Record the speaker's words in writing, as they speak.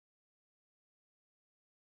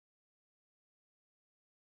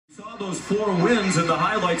Saw those 4 wins in the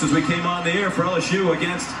highlights as we came on the air for LSU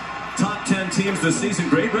against top 10 teams this season.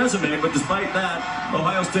 Great resume, but despite that,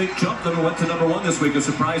 Ohio State jumped them and went to #1 this week, a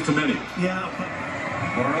surprise to many. Yeah.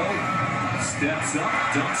 Burrow steps up,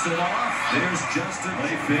 dumps it off. There's Justin.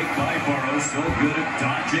 Play fake by Burrow, so good at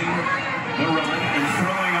dodging the run and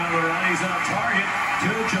throwing on the run. He's on target to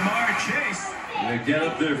Jamar Chase. They get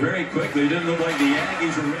up there very quickly. Didn't look like the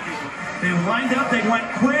Aggies were ready. They lined up, they went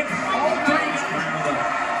quick.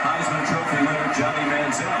 Heisman Trophy winner Johnny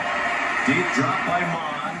Manziel. Deep drop by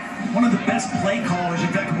Mon. One of the best play callers. In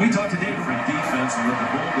fact, when we talked to David for defense and what the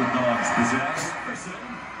Bulldogs possess.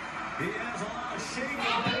 He has a lot of shaking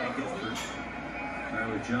takeovers.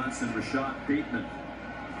 Tyler Johnson, Rashad Bateman.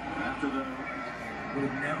 After the... Would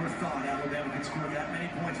have never thought Alabama could score that many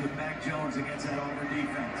points with Mac Jones against that Auburn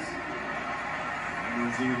defense.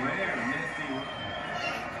 Edwards-Helaire, nifty.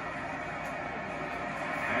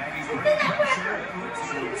 Aggies bring pressure. Edwards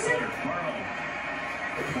center. Burrow.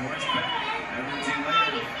 Force back.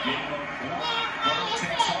 Edwards-Helaire. Game of block. Burrow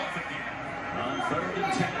takes off again. On 3rd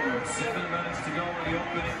and 10 with 7 minutes to go in the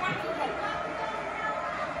opening.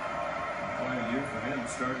 Quite a year for him,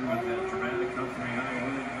 starting with that dramatic country high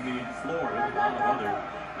win in Florida. A lot of other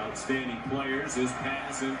outstanding players. His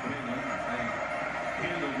pass in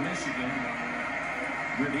handled Michigan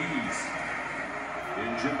with ease. In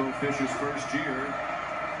Jimbo Fisher's first year.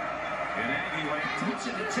 And Aggie Wayne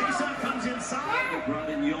the chase-up comes inside. They brought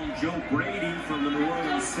in young Joe Brady from the New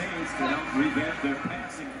Orleans Saints to help revamp their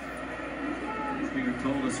passing. Speaker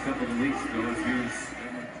told us a couple of weeks ago, here's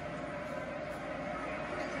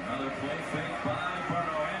another play fake by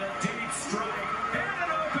Burrow and a deep strike and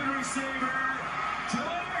an open receiver.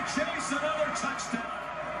 Jamar Chase, another touchdown.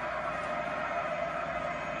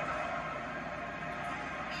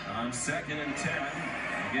 On 2nd and 10,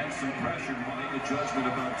 against some pressure, wanting a judgment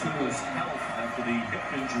about Tua's health after the hip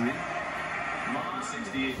injury. Long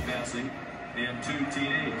 68 passing and 2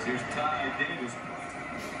 TDs. Here's Ty Davis.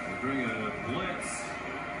 They bring a blitz.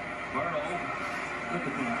 Burrow. Look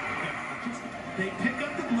at that. They pick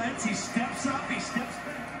up the blitz. He steps up. He steps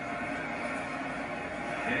back.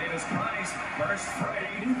 Davis Price burst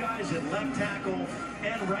free. 2 guys at left tackle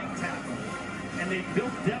and right tackle. And they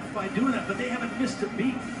built depth by doing that, but they haven't missed a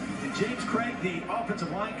beat. And James Craig, the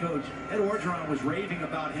offensive line coach, Ed Orgeron was raving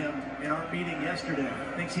about him in our meeting yesterday.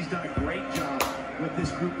 Thinks he's done a great job with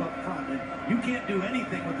this group up front. And you can't do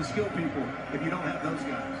anything with the skill people if you don't have those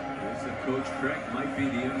guys. Coach Craig might be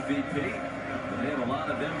the MVP. They have a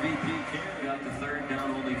lot of MVP carry. Got the 3rd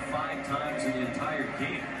down only 5 times in the entire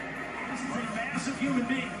game. This is a massive human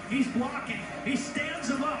being. He's blocking. He stands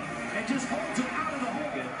him up and just holds him out of the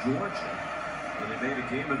hole. At Georgia, and they made a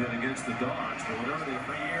game of it against the Dogs. But whatever they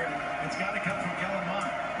free year, it's got to come from Kellen Mond,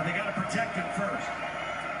 and they got to protect him first.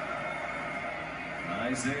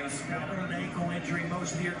 Isaiah Smith. An ankle injury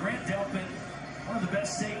most of the year. Grant Delpit, one of the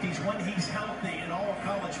best safeties when he's healthy in all of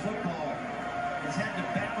college football, has had to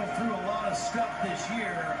battle through a lot of stuff this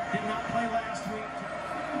year. Did not play last week.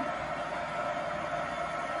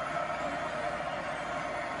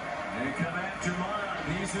 They come after Mond.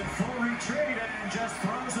 He's in full retreat and just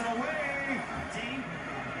throws it away. Team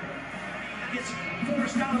gets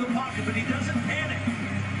forced out of the pocket, but he doesn't panic.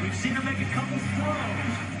 We've seen him make a couple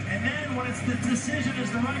throws. And then when it's the decision is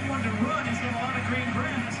the right one to run, he's got a lot of green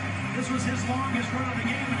grass. This was his longest run of the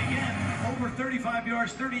game, and again, over 35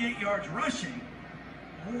 yards, 38 yards rushing,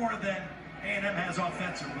 more than A&M has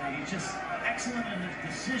offensively. He's just excellent in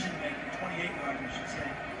his decision-making, 28 yards, I should say,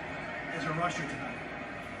 as a rusher tonight.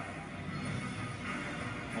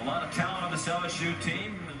 A lot of talent on this LSU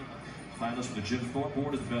team. Finalist for the Jim Thorpe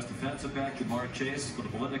Award as the best defensive back. Jamar Chase for the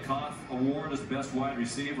Bolitnikoff Award as the best wide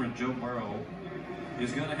receiver. And Joe Burrow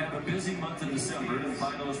is going to have a busy month in December. And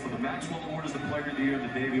finalist for the Maxwell Award as the Player of the Year. And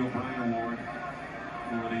the Davey O'Brien Award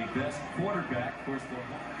for the best quarterback. Of course,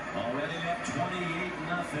 already up 28-0.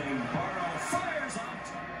 Burrow fires out.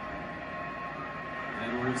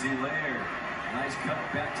 Edwards-Helaire. Nice cut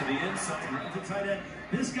back to the inside. The tight end.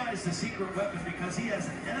 This guy's the secret weapon because he has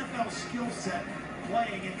an NFL skill set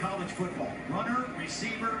playing in college football. Runner,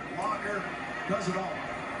 receiver, blocker, does it all.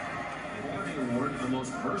 The award for the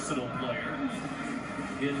most versatile player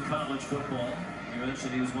in college football. You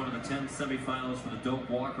mentioned he was one of the 10 semifinalists for the Doak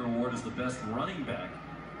Walker Award as the best running back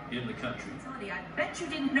in the country. I bet you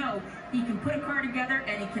didn't know he can put a car together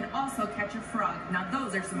and he can also catch a frog. Now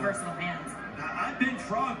those are some versatile hands. Now, I've been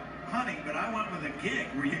frog hunting, but I went with a gig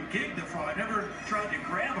where you gig the frog. I never tried to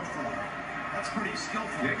grab a frog. That's pretty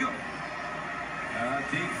skillful. There you go.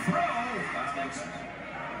 Deep throw.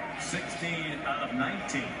 16 out of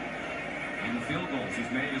 19 in the field goals. He's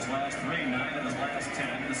made his last 3, 9 of his last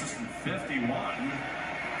 10. This is from 51.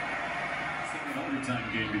 Overtime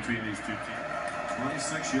game between these two teams.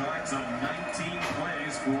 26 yards on 19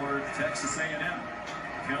 plays for Texas A&M.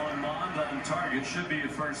 Kellen Mond on target, should be a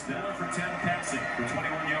first down for 10 passing for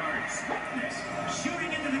 21 yards.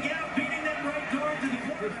 Shooting into the gap, beating that right guard to the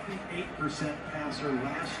 58% passer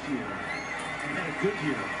last year. He had a good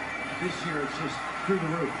year. This year it's just through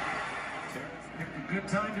the roof. Picked a good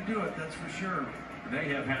time to do it, that's for sure. They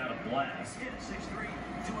have had a blast. 6'3",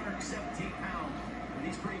 217 pounds. And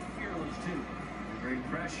he's pretty fearless too. Great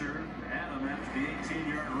pressure. Adam after the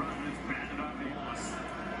 18-yard run is batted off the loss.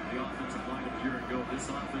 The offensive line of a year ago. This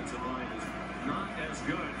offensive line is not as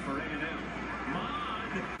good for A&M.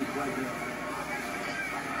 Mond.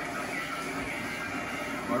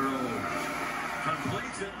 Burrow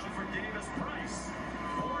completes it for Davis Price.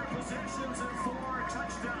 4 possessions and 4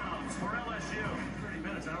 touchdowns for LSU. 30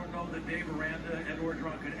 minutes. I don't know that Dave Aranda and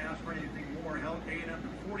Orgeron could ask for anything more. Held A&M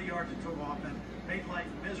to 40 yards of total offense. Made life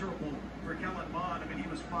miserable for Kellen Mond. I mean, he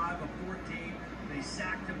was 5 of 14. They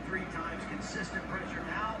sacked him 3 times. Consistent pressure.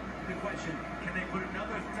 Now, the question, can they put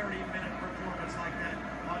another 30-minute performance like that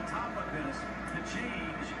on top of this to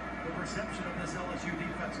change the perception of this LSU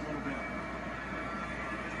defense a little bit?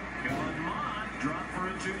 Kellen Mond dropped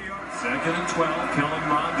for a 2-yard. 2nd and 12. Kellen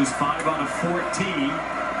Mond is 5 out of 14.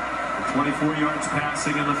 For 24 yards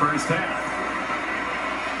passing in the first half.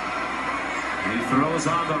 He throws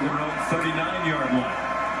on the road 39-yard line.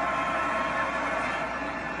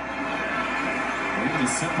 A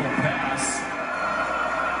simple pass.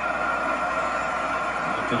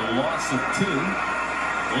 After the loss of 2.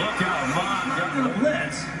 Look out, Mond got the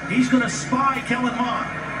blitz. He's going to spy Kellen Mond.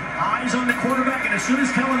 Eyes on the quarterback, and as soon as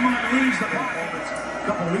Kellen Mond leaves the pocket. A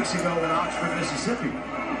couple of weeks ago in Oxford, Mississippi.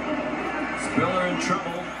 Spiller in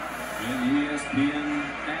trouble in the ESPN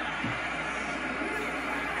app.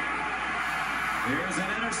 There's an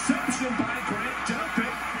interception by Grant Dumping.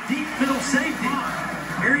 Deep middle safety.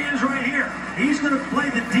 Here he is right here. He's going to play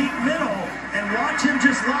the deep middle and watch him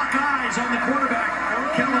just lock eyes on the quarterback,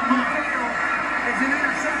 Kellen Mond. It's an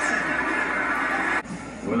interception.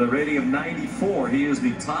 With a rating of 94, he is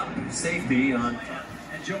the top safety on.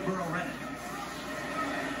 And Joe Burrow read it.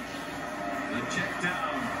 The check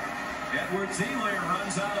down. Edwards-Helaire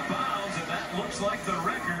runs out of bounds, and that looks like the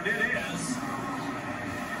record. It is.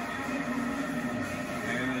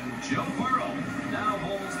 And Joe Burrow now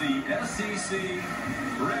holds the SEC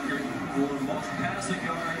record for most passing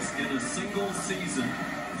yards in a single season.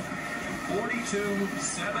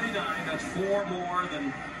 42-79. That's 4 more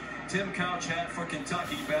than Tim Couch had for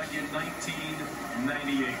Kentucky back in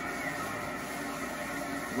 1998.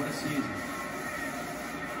 What a season.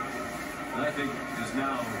 And I think is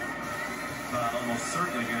now almost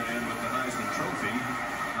certainly going to end with the Heisman Trophy.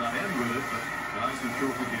 Not end with it, but the Heisman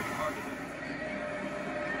Trophy will be a part of it.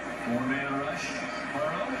 4-man rush.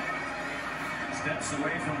 Burrow steps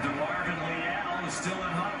away from DeMarvin Leal, who's still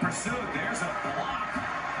in hot pursuit. There's a block.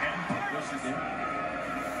 And Burrow.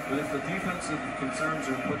 But if the defensive concerns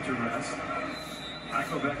are put to rest, I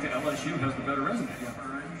go back to LSU has the better resume.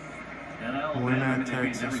 And Alabama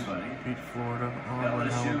beats everybody. Beat Florida.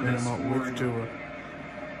 LSU has with Tua.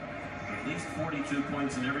 At least 42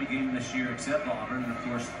 points in every game this year except Auburn. Of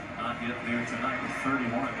course, not yet there tonight with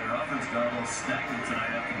 31. Their offense got a little stagnant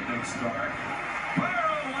tonight after the big start.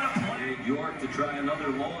 Burrow, what a play! York to try another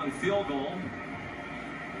long field goal.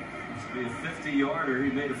 This will be a 50-yarder.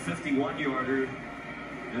 He made a 51-yarder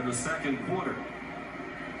in the second quarter.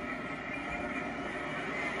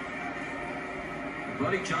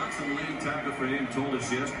 Buddy Johnson, the leading tackler for him, told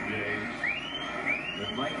us yesterday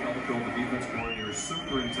that Mike Elko, the defense coordinator, is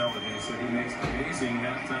super intelligent. He said he makes amazing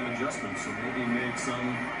halftime adjustments, so maybe he made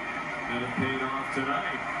some that have paid off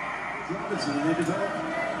tonight. Robinson, they developed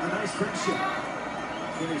a nice friendship.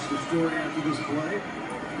 Finished the story after this play.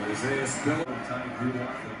 Isaiah Spiller, Ty grew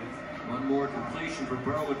up. One more completion for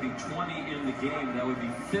Burrow would be 20 in the game. That would be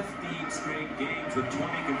 15 straight games with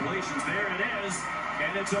 20 completions. There it is.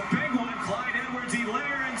 And it's a big one. Clyde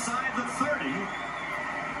Edwards-Helaire inside the 30.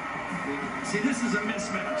 See, this is a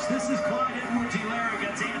mismatch. This is Clyde Edwards-Helaire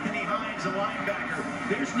against Anthony Hines, a linebacker.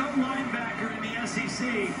 There's no linebacker in the SEC,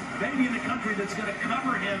 maybe in the country, that's going to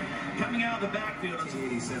cover him coming out of the backfield.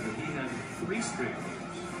 1987, he had 3 straight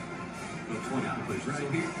games with 20 completions. So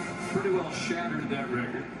he pretty well shattered that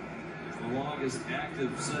record. The longest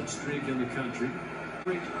active such streak in the country.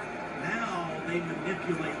 Now they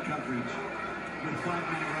manipulate coverage with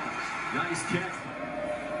 5-man routes. Nice catch.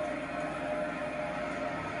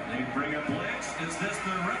 They bring a blitz. Is this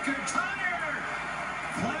the record tire?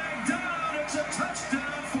 Flag down. It's a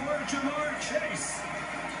touchdown for Jamar Chase.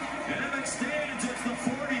 And if it stands, it's the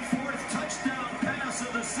 44th touchdown pass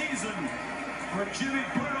of the season for Jimmy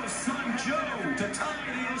Burrow's son, Joe.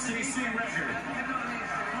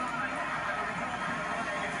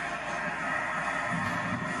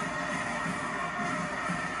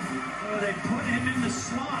 So they put him in the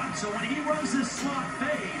slot. So when he runs this slot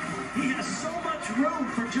fade, he has so much room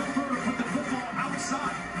for Joe Burrow to put the football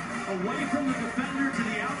outside, away from the defender to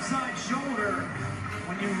the outside shoulder.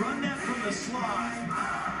 When you run that from the slot,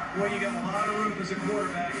 well, you got a lot of room as a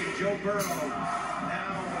quarterback, and Joe Burrow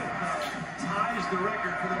now ties the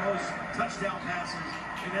record for the most touchdown passes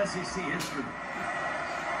in SEC history.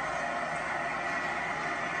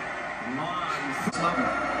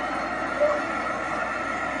 Level.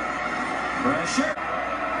 Pressure.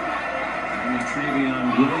 And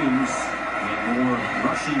Travion Williams had more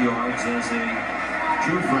rushing yards as a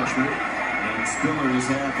true freshman, and Spiller has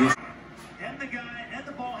had this. And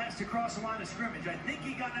the ball has to cross the line of scrimmage. I think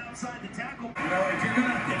he got outside the tackle. You know, if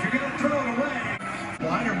you're gonna throw it away,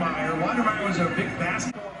 Weidermeyer was a big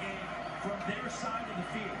basketball game from their side of the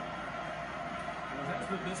field. Well, it has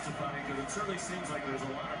been mystifying because it certainly seems like there's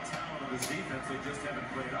a lot of talent on this defense. They just haven't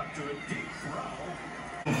played up to it. Deep throw.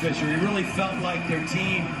 Fisher, it really felt like their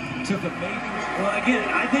team took a baby. Well, again,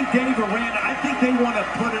 I think Dave Aranda, I think they want to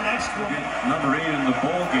put an extra. Number 8 in the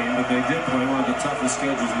bowl game, but they did play one of the toughest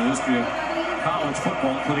schedules in the history of college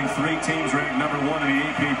football, including 3 teams ranked number 1 in the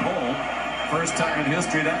AP poll. First time in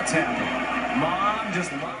history that's happened. Mom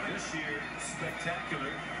just loved this year.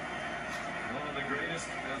 Spectacular. One of the greatest,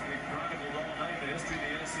 as we chronicled all night, in the history of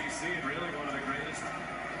the SEC, and really one of the greatest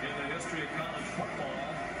in the history of college football.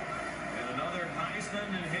 And another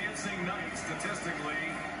Heisman-enhancing night, statistically,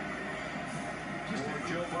 for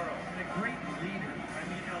Joe Burrow. And a great leader. I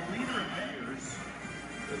mean, a leader of players.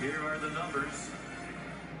 But here are the numbers.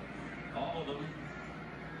 All of them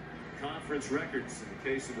conference records in the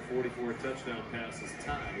case of the 44 touchdown passes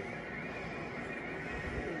tied.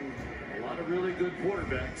 A lot of really good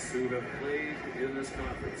quarterbacks who have played in this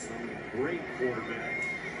conference. Some great quarterbacks.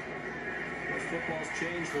 As football's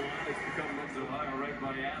changed a lot, it's become much of Ohio right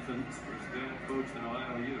by Athens, where his dad coached at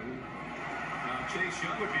Ohio U. Chase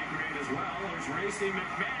Young would be great as well. There's Racing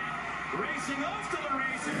McMahon racing off to the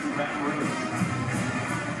races.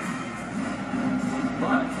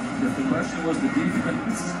 But if the question was the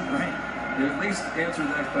defense, right, it at least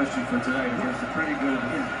answered that question for tonight against a pretty good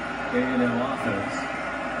A&M offense.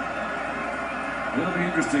 It'll be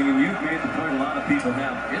interesting, and you've made the point a lot of people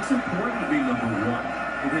have. It's important to be number 1.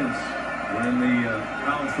 It is. When the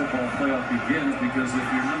college football playoff begins, because if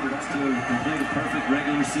you're number 2 to complete a perfect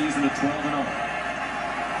regular season of 12-0.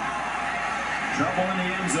 Trouble in the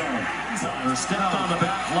end zone. Stepped on the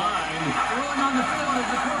back line.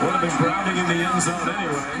 Would have been grounded in the end zone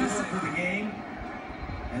anyway. For the game,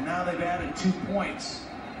 and now they've added 2 points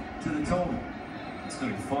to the total. It's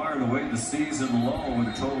going to be far and away the season low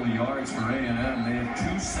in total yards for A&M. They had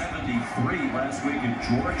 273 last week in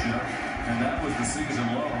Georgia, and that was the season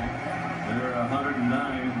low. They're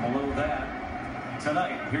 109 below that.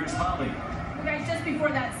 Tonight, here's Holly. Guys, just before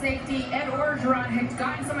that safety, Ed Orgeron had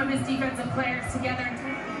gotten some of his defensive players together.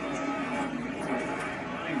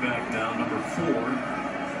 Running back now, number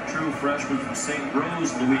 4, true freshman from St.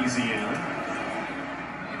 Rose, Louisiana.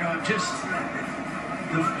 You know, just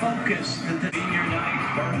the focus that the senior night,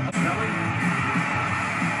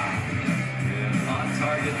 On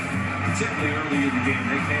target, particularly early in the game.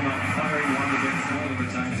 They came out firing one of the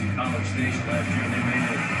times in College Station last year. They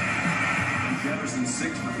made it. Jefferson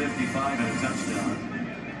 6 for 55 and a touchdown.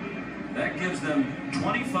 That gives them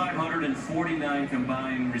 2,549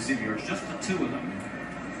 combined receiving yards, just the 2 of them.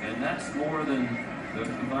 And that's more than the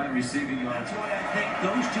combined receiving yards. That's why I think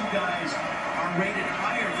those 2 guys are rated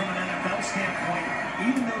higher from an NFL standpoint,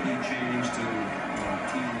 even though they changed to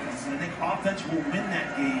teams. I think offense will win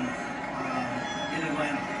that game in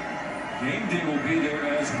Atlanta. Game day will be there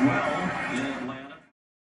as well in Atlanta.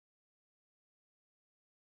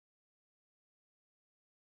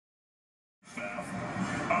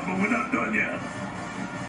 But we're not done yet.